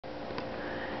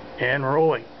And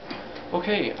rolling.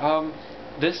 Okay,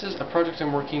 this is a project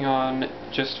I'm working on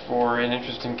just for an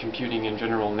interest in computing and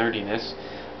general nerdiness.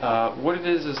 What it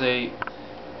is a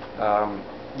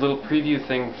little preview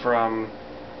thing from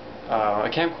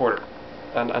a camcorder,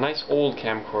 a nice old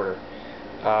camcorder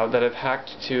that I've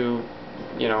hacked to,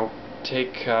 you know,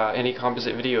 take any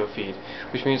composite video feed,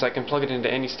 which means I can plug it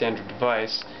into any standard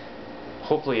device,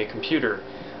 hopefully a computer.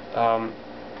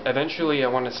 Eventually I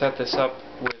want to set this up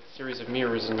with a series of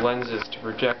mirrors and lenses to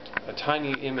project a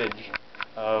tiny image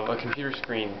of a computer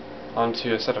screen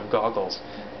onto a set of goggles.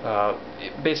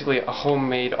 Basically a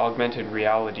homemade augmented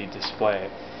reality display.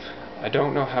 I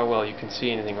don't know how well you can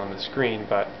see anything on the screen,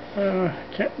 but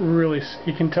can't really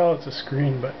you can tell it's a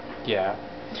screen, but yeah,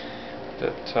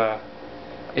 that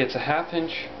it's a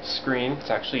half-inch screen. It's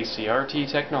actually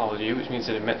CRT technology, which means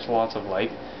it emits lots of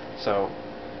light. So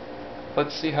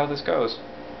let's see how this goes.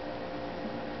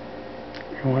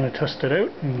 You want to test it out,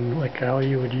 and like how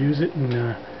you would use it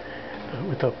in,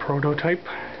 with a prototype?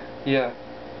 Yeah.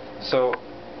 So,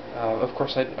 of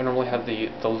course, I normally have the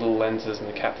little lenses and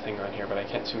the cap thing on here, but I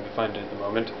can't seem to find it at the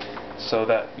moment. So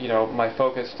that, you know, my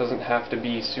focus doesn't have to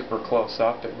be super close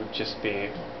up. It would just be,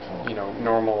 you know,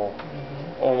 normal,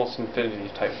 almost infinity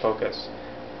type focus.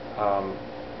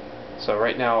 So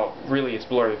right now, really, it's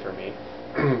blurry for me,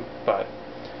 but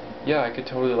yeah, I could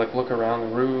totally like look around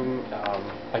the room.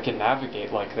 I can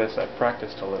navigate like this. I've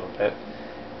practiced a little bit.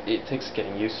 It takes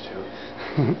getting used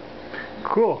to.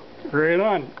 Cool. Right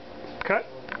on. Cut.